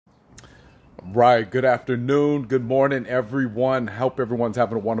Right. Good afternoon. Good morning, everyone. Hope everyone's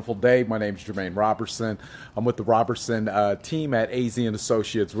having a wonderful day. My name is Jermaine Robertson. I'm with the Robertson team at AZ and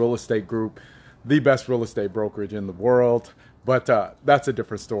Associates Real Estate Group, the best real estate brokerage in the world. But that's a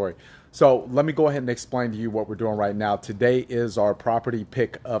different story. So let me go ahead and explain to you what we're doing right now. Today is our property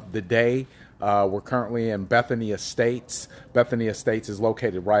pick of the day. We're currently in Bethany Estates. Bethany Estates is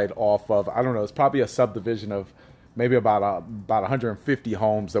located right off of, I don't know, it's probably a subdivision of maybe about 150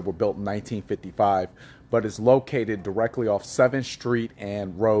 homes that were built in 1955, but it's located directly off 7th Street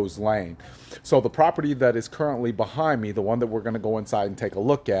and Rose Lane. So the property that is currently behind me, the one that we're going to go inside and take a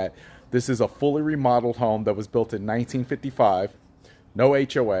look at, this is a fully remodeled home that was built in 1955, no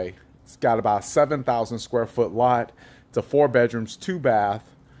HOA. It's got about a 7,000 square foot lot. It's a 4 bedrooms, 2 bath,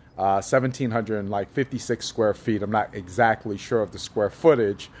 1,756 square feet. I'm not exactly sure of the square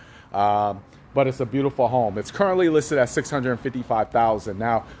footage. But it's a beautiful home. It's currently listed at $655,000.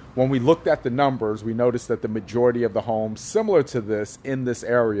 Now, when we looked at the numbers, we noticed that the majority of the homes similar to this in this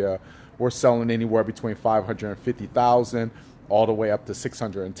area were selling anywhere between $550,000 all the way up to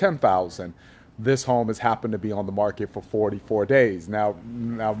 $610,000. This home has happened to be on the market for 44 days. Now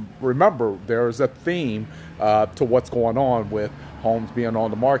remember, there's a theme to what's going on with homes being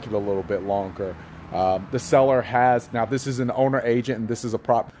on the market a little bit longer. The seller has, now this is an owner agent and this is a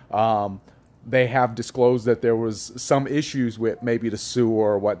prop. They have disclosed that there was some issues with maybe the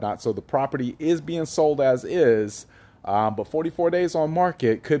sewer or whatnot. So the property is being sold as is, but 44 days on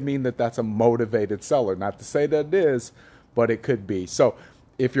market could mean that that's a motivated seller. Not to say that it is, but it could be. So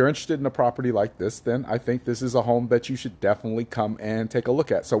if you're interested in a property like this, then I think this is a home that you should definitely come and take a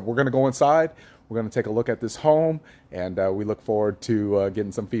look at. So we're going to go inside. We're going to take a look at this home, and we look forward to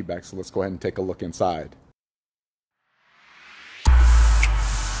getting some feedback. So let's go ahead and take a look inside.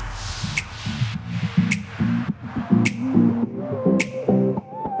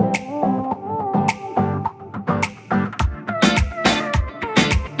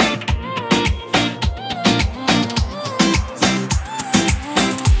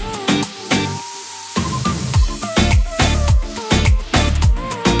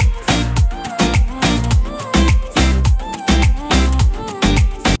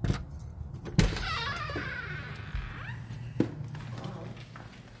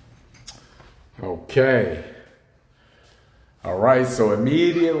 Okay. All right, so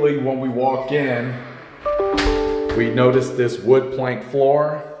immediately when we walk in, we notice this wood plank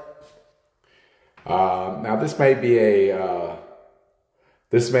floor. Now this may be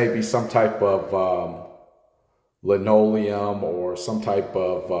some type of linoleum or some type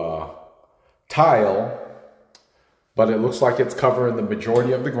of tile, but it looks like it's covering the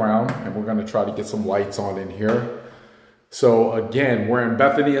majority of the ground, and we're going to try to get some lights on in here. So again, we're in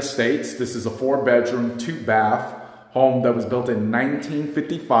Bethany Estates. This is a 4 bedroom, 2 bath home that was built in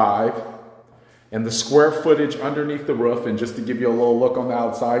 1955. And the square footage underneath the roof, and just to give you a little look on the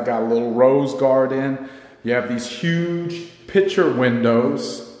outside, got a little rose garden. You have these huge picture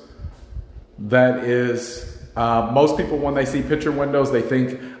windows. That is, most people when they see picture windows, they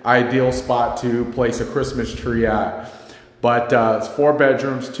think ideal spot to place a Christmas tree at. But it's 4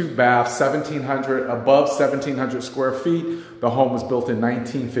 bedrooms, 2 baths, above 1,700 square feet. The home was built in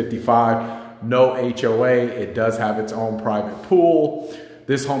 1955. No HOA. It does have its own private pool.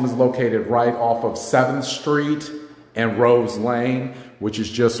 This home is located right off of 7th Street and Rose Lane, which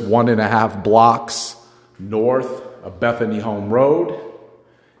is just 1.5 blocks north of Bethany Home Road.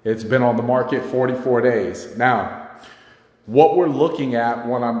 It's been on the market 44 days. Now, what we're looking at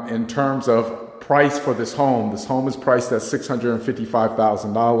when I'm in terms of price for this home is priced at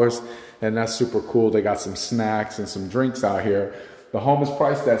 $655,000, and that's super cool. They got some snacks and some drinks out here. The home is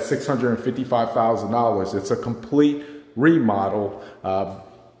priced at $655,000. It's a complete remodel.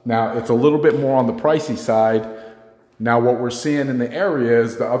 Now it's a little bit more on the pricey side. Now what we're seeing in the area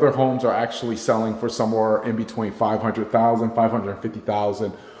is the other homes are actually selling for somewhere in between $500,000,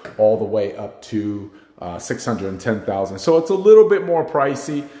 $550,000, all the way up to $610,000. So it's a little bit more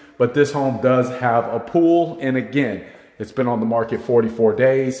pricey. But this home does have a pool, and again, it's been on the market 44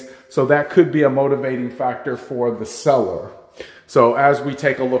 days, so that could be a motivating factor for the seller. So as we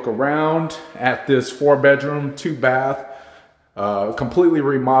take a look around at this 4 bedroom, 2 bath, completely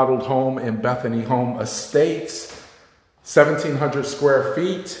remodeled home in Bethany Home Estates, 1,700 square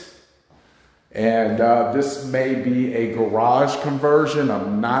feet, and this may be a garage conversion.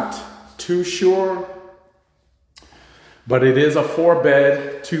 I'm not too sure. But it is a 4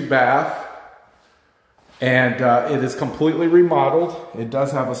 bed, 2 bath, and it is completely remodeled. It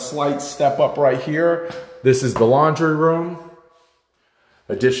does have a slight step up right here. This is the laundry room,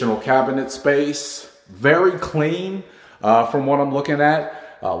 additional cabinet space, very clean from what I'm looking at.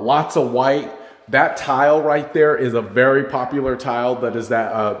 Lots of white. That tile right there is a very popular tile that is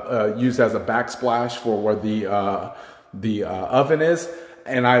used as a backsplash for where the oven is.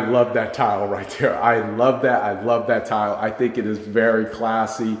 And I love that tile right there. I love that. I love that tile. I think it is very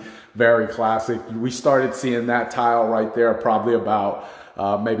classy, very classic. We started seeing that tile right there probably about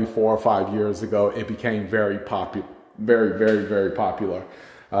maybe 4 or 5 years ago. It became very popular, very, very, very popular.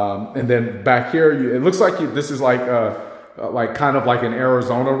 And then back here, it looks like this is like kind of like an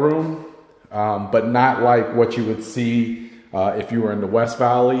Arizona room, but not like what you would see if you were in the West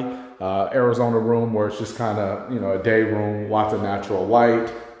Valley. Arizona room where it's just kind of, a day room, lots of natural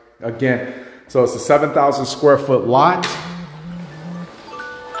light. Again, so it's a 7,000 square foot lot.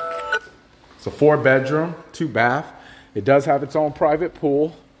 It's a 4-bedroom, 2-bath. It does have its own private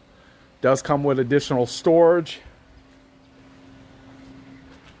pool. Does come with additional storage.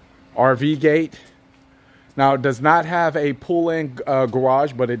 RV gate. Now it does not have a pull-in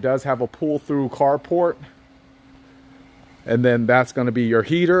garage, but it does have a pull-through carport. And then that's going to be your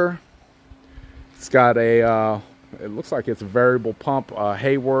heater. It's got a, it looks like it's a variable pump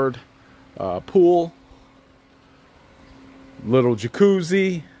Hayward pool. Little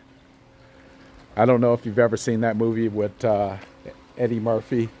jacuzzi. I don't know if you've ever seen that movie with Eddie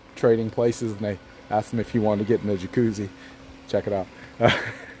Murphy, Trading Places, and they asked him if he wanted to get in the jacuzzi. Check it out.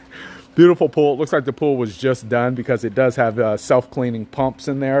 Beautiful pool. It looks like the pool was just done because it does have self-cleaning pumps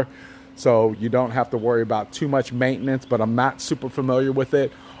in there. So you don't have to worry about too much maintenance, but I'm not super familiar with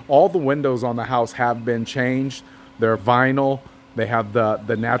it. All the windows on the house have been changed. They're vinyl. They have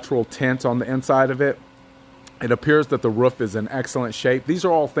the natural tint on the inside of it. It appears that the roof is in excellent shape. These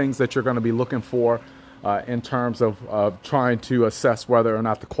are all things that you're going to be looking for in terms of trying to assess whether or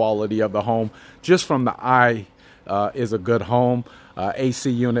not the quality of the home, just from the eye, is a good home. AC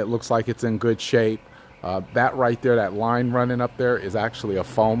unit looks like it's in good shape. That right there, that line running up there is actually a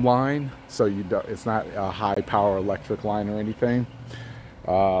foam line. So it's not a high power electric line or anything.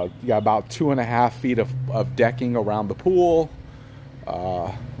 You got about 2.5 feet of decking around the pool.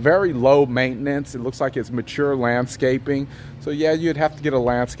 Very low maintenance. It looks like it's mature landscaping. So yeah, you'd have to get a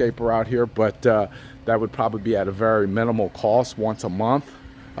landscaper out here, but that would probably be at a very minimal cost once a month,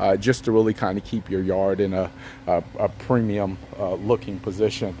 just to really kind of keep your yard in a premium looking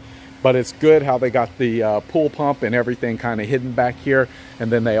position. But it's good how they got the pool pump and everything kind of hidden back here.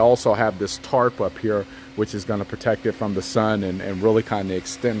 And then they also have this tarp up here, which is going to protect it from the sun and really kind of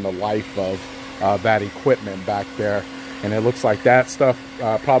extend the life of that equipment back there. And it looks like that stuff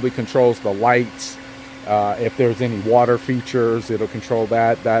probably controls the lights. If there's any water features, it'll control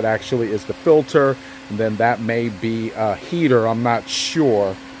that. That actually is the filter. And then that may be a heater. I'm not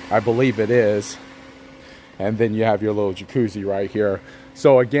sure. I believe it is. And then you have your little jacuzzi right here.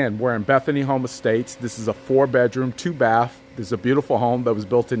 So again, we're in Bethany Home Estates. This is a 4-bedroom, 2-bath. This is a beautiful home that was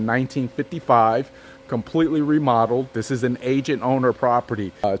built in 1955, completely remodeled. This is an agent owner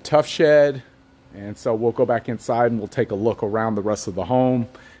property. Tough shed. And so we'll go back inside and we'll take a look around the rest of the home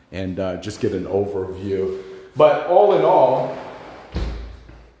and just get an overview. But all in all,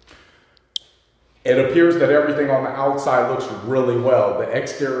 it appears that everything on the outside looks really well. The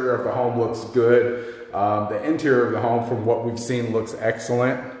exterior of the home looks good. The interior of the home, from what we've seen, looks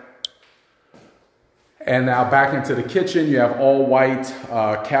excellent. And now back into the kitchen, you have all white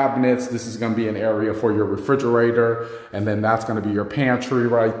cabinets. This is going to be an area for your refrigerator. And then that's going to be your pantry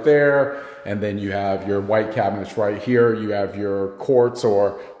right there. And then you have your white cabinets right here. You have your quartz,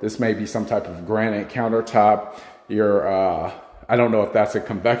 or this may be some type of granite countertop. Your, I don't know if that's a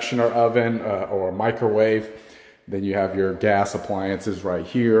convectioner oven or a microwave. Then you have your gas appliances right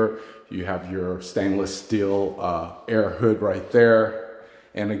here. You have your stainless steel air hood right there.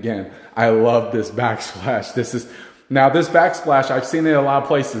 And again, I love this backsplash. This backsplash, I've seen it in a lot of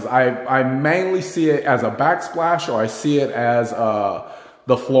places. I mainly see it as a backsplash, or I see it as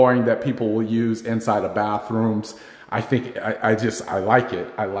the flooring that people will use inside of bathrooms. I think I like it.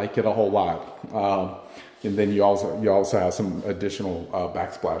 I like it a whole lot. And then you also have some additional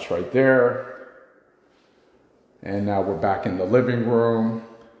backsplash right there. And now we're back in the living room.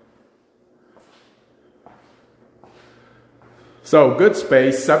 So good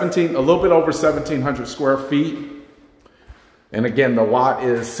space, a little bit over 1,700 square feet. And again, the lot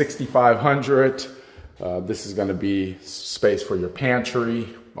is 6,500. This is going to be space for your pantry,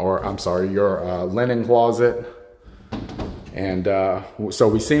 or I'm sorry, your linen closet. And so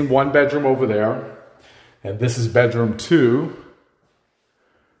we've seen 1 bedroom over there. And this is bedroom 2.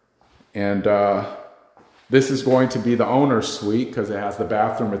 And this is going to be the owner's suite because it has the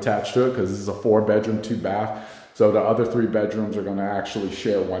bathroom attached to it, because this is a 4-bedroom, 2-bath. So the other 3 bedrooms are going to actually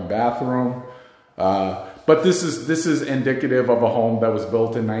share 1 bathroom. But But this is indicative of a home that was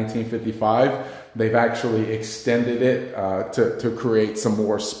built in 1955. They've actually extended it to create some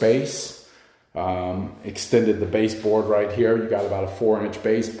more space. Extended the baseboard right here. You got about a 4-inch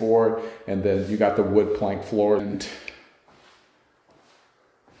baseboard, and then you got the wood plank floor. And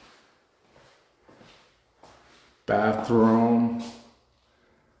bathroom.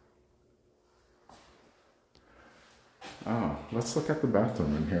 Oh, let's look at the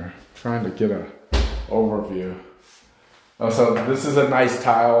bathroom in here. Trying to get a overview. So this is a nice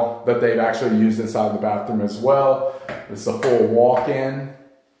tile that they've actually used inside the bathroom as well. It's a full walk-in.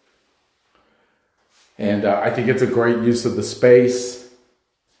 And I think it's a great use of the space.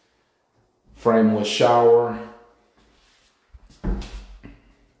 Frameless shower.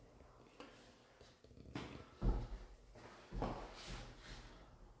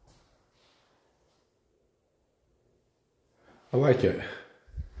 I like it.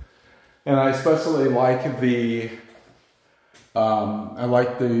 And I especially like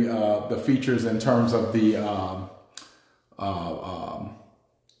the features in terms of the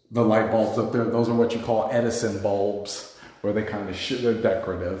light bulbs up there. Those are what you call Edison bulbs, where they kind of they're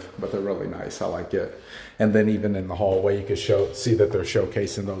decorative, but they're really nice. I like it. And then even in the hallway, you can see that they're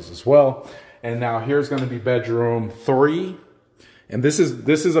showcasing those as well. And now here's going to be bedroom 3, and this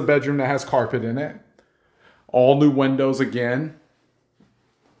is a bedroom that has carpet in it. All new windows again.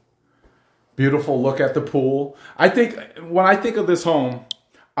 Beautiful look at the pool. I think when I think of this home,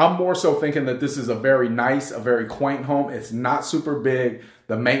 I'm more so thinking that this is a very nice, a very quaint home. It's not super big.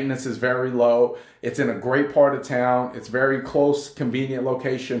 The maintenance is very low. It's in a great part of town. It's very close, convenient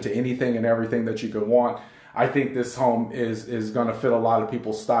location to anything and everything that you could want. I think this home is going to fit a lot of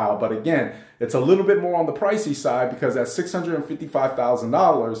people's style. But again, it's a little bit more on the pricey side, because at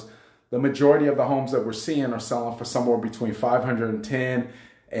 $655,000, the majority of the homes that we're seeing are selling for somewhere between $510,000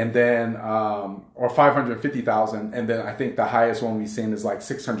 and then or $550,000, and then I think the highest one we've seen is like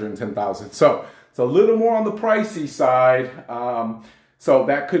 $610,000. So it's a little more on the pricey side. So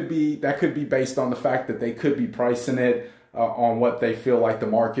that could be based on the fact that they could be pricing it on what they feel like the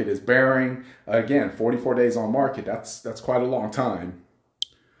market is bearing. Again, 44 days on market. That's quite a long time.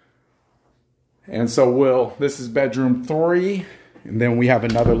 And so this is bedroom 3. And then we have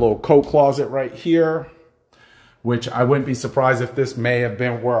another little coat closet right here, which I wouldn't be surprised if this may have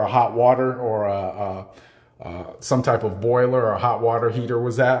been where a hot water or some type of boiler or hot water heater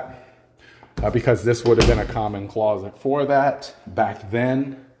was at, because this would have been a common closet for that back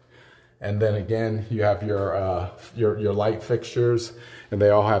then. And then again, you have your light fixtures, and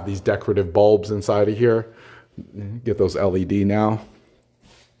they all have these decorative bulbs inside of here. Get those LED now.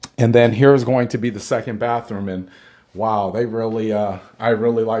 And then here's going to be the second bathroom, and wow, they really, I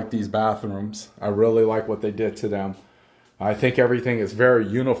really like these bathrooms. I really like what they did to them. I think everything is very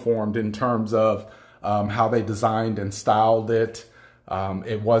uniformed in terms of how they designed and styled it.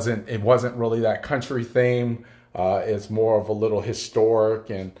 It wasn't really that country theme. It's more of a little historic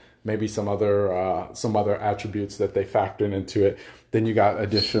and maybe some other attributes that they factored into it. Then you got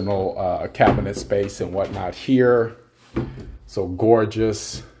additional cabinet space and whatnot here. So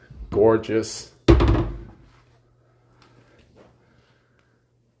gorgeous, gorgeous.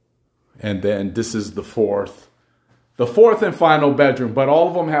 And then this is the fourth and final bedroom, but all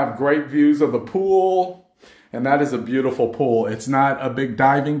of them have great views of the pool. And that is a beautiful pool. It's not a big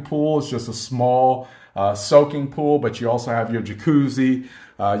diving pool. It's just a small soaking pool, but you also have your jacuzzi.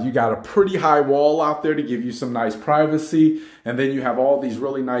 You got a pretty high wall out there to give you some nice privacy. And then you have all these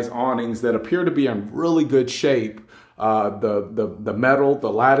really nice awnings that appear to be in really good shape. The metal, the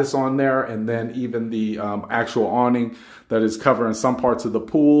lattice on there, and then even the actual awning that is covering some parts of the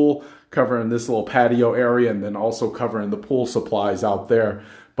pool, covering this little patio area, and then also covering the pool supplies out there.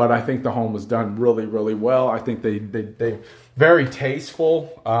 But I think the home was done really, really well. I think they very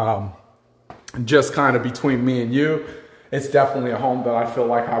tasteful. Just kind of between me and you, it's definitely a home that I feel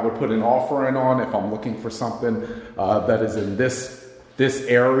like I would put an offer in on if I'm looking for something that is in this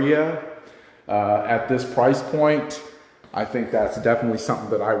area at this price point. I think that's definitely something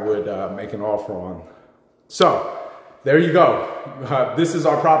that I would make an offer on. So there you go. This is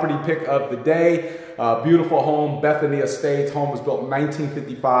our property pick of the day. Beautiful home, Bethany Estates. Home was built in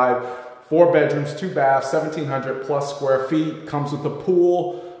 1955. 4 bedrooms, 2 baths, 1,700 plus square feet. Comes with a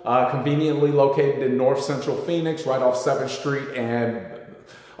pool. Conveniently located in North Central Phoenix, right off 7th Street and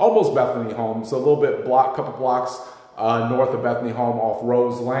almost Bethany Homes. A little bit couple blocks north of Bethany Home off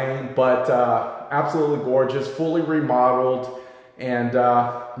Rose Lane, but absolutely gorgeous, fully remodeled, and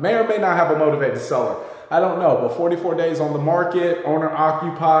may or may not have a motivated seller. I don't know, but 44 days on the market, owner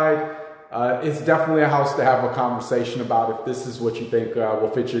occupied. it's definitely a house to have a conversation about if this is what you think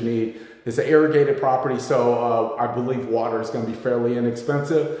will fit your need. It's an irrigated property, so I believe water is going to be fairly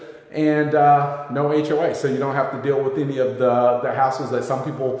inexpensive, and no HOA, so you don't have to deal with any of the hassles that some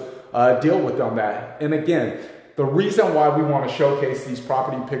people deal with on that. And again, the reason why we want to showcase these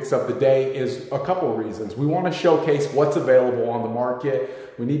property picks of the day is a couple of reasons. We want to showcase what's available on the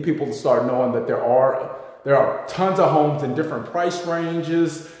market. We need people to start knowing that there are tons of homes in different price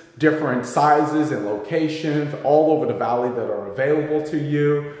ranges, different sizes and locations all over the valley that are available to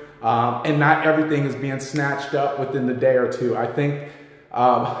you. And not everything is being snatched up within the day or two. I think,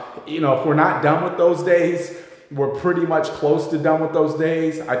 if we're not done with those days, we're pretty much close to done with those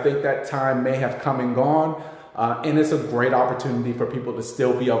days. I think that time may have come and gone. And it's a great opportunity for people to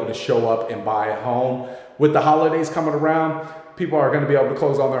still be able to show up and buy a home. With the holidays coming around, people are going to be able to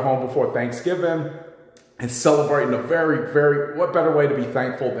close on their home before Thanksgiving and celebrating a what better way to be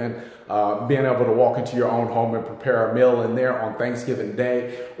thankful than being able to walk into your own home and prepare a meal in there on Thanksgiving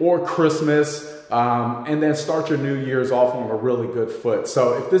Day or Christmas, and then start your New Year's off on a really good foot.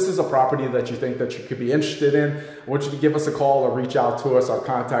 So if this is a property that you think that you could be interested in, I want you to give us a call or reach out to us. Our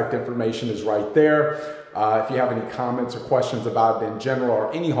contact information is right there. If you have any comments or questions about it in general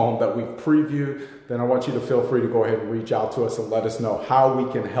or any home that we've previewed, then I want you to feel free to go ahead and reach out to us and let us know how we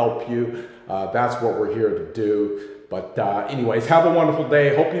can help you. That's what we're here to do. But anyways, have a wonderful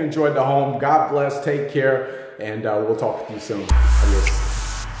day. Hope you enjoyed the home. God bless. Take care. And we'll talk to you soon. Adios.